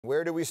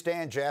Where do we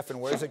stand, Jeff,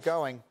 and where's it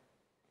going?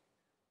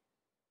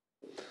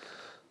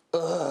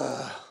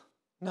 Not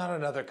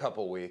another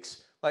couple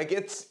weeks. Like,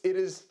 it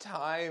is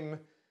time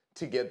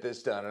to get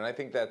this done, and I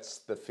think that's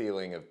the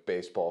feeling of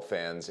baseball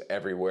fans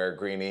everywhere,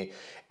 Greeny.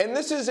 And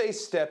this is a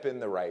step in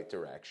the right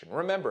direction.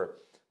 Remember,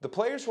 the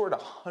players were at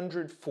a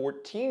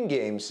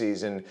 114-game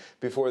season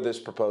before this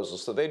proposal,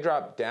 so they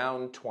dropped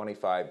down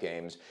 25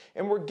 games.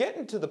 And we're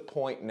getting to the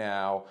point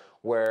now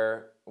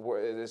where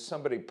as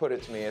somebody put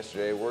it to me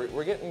yesterday,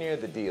 we're getting near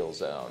the deal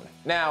zone.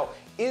 Now,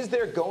 is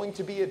there going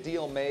to be a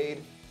deal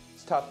made?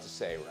 It's tough to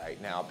say right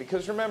now,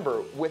 because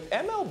remember, with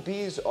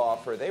MLB's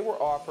offer, they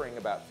were offering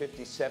about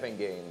 57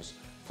 games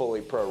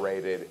fully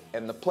prorated,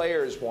 and the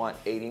players want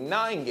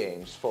 89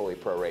 games fully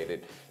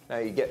prorated. Now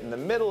you get in the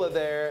middle of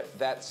there,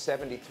 that's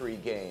 73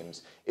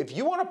 games. If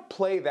you want to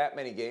play that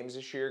many games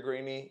this year,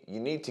 Greeny, you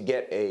need to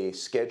get a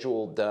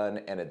schedule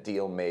done and a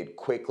deal made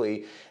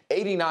quickly.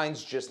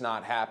 89's just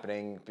not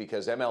happening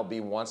because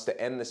MLB wants to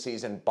end the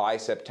season by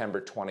September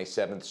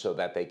 27th so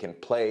that they can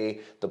play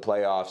the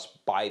playoffs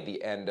by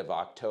the end of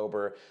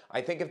October.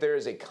 I think if there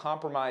is a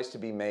compromise to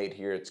be made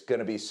here, it's going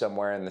to be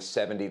somewhere in the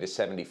 70 to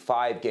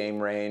 75 game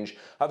range.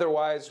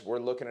 Otherwise, we're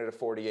looking at a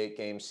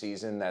 48-game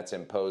season that's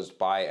imposed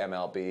by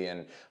MLB,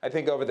 and I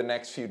think over the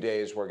next few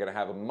days, we're going to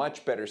have a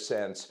much better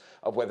sense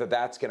of whether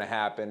that's going to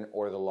happen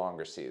or the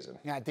longer season.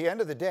 Now, at the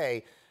end of the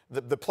day,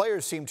 the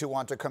players seem to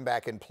want to come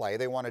back and play.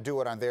 They want to do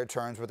it on their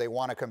terms, but they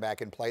want to come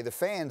back and play. The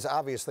fans,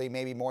 obviously,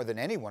 maybe more than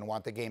anyone,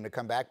 want the game to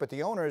come back, but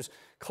the owners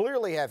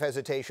clearly have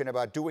hesitation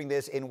about doing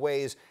this in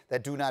ways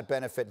that do not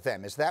benefit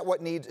them. Is that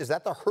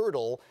the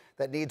hurdle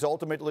that needs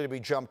ultimately to be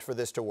jumped for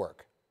this to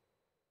work?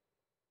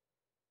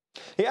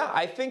 Yeah,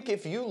 I think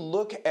if you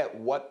look at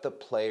what the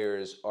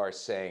players are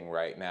saying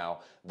right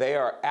now, they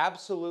are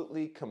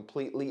absolutely,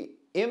 completely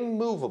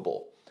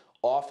immovable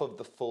off of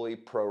the fully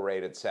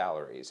prorated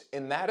salaries.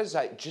 And that is,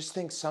 I just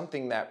think,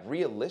 something that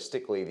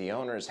realistically the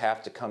owners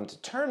have to come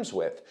to terms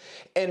with.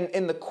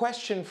 And the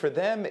question for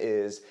them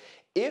is,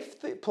 if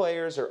the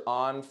players are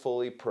on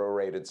fully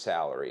prorated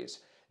salaries,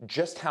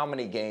 just how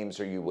many games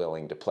are you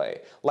willing to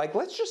play? Like,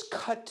 let's just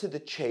cut to the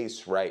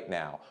chase right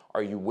now.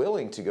 Are you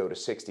willing to go to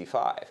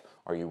 65?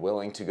 Are you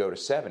willing to go to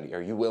 70?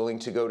 Are you willing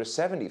to go to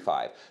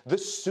 75? The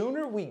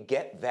sooner we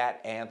get that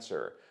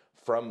answer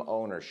from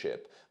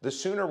ownership, the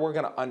sooner we're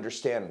going to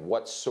understand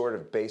what sort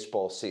of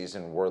baseball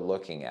season we're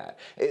looking at.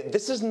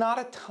 This is not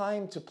a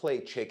time to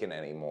play chicken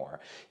anymore.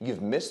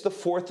 You've missed the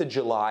 4th of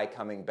July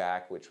coming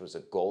back, which was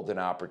a golden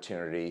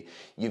opportunity.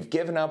 You've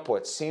given up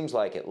what seems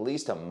like at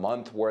least a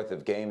month worth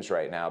of games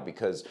right now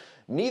because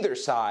neither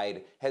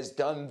side has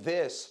done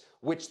this,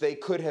 which they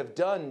could have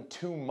done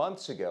 2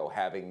 months ago,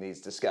 having these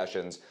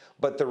discussions.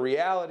 But the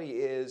reality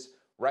is,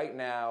 right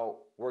now,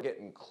 we're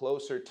getting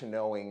closer to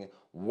knowing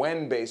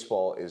when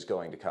baseball is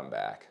going to come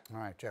back.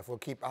 All right, Jeff, I'll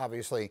keep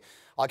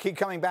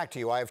coming back to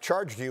you. I have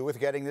charged you with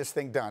getting this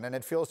thing done, and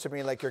it feels to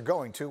me like you're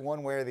going to,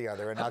 one way or the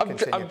other, and I'll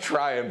continue. I'm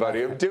trying,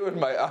 buddy. I'm doing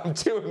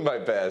my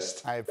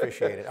best. I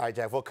appreciate it. All right,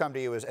 Jeff, we'll come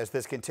to you as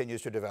this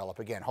continues to develop.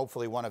 Again,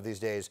 hopefully one of these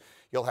days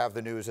you'll have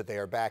the news that they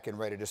are back and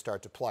ready to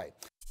start to play.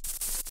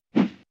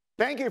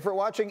 Thank you for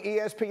watching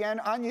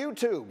ESPN on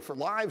YouTube. For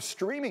live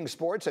streaming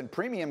sports and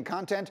premium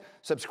content,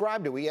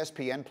 subscribe to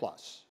ESPN+.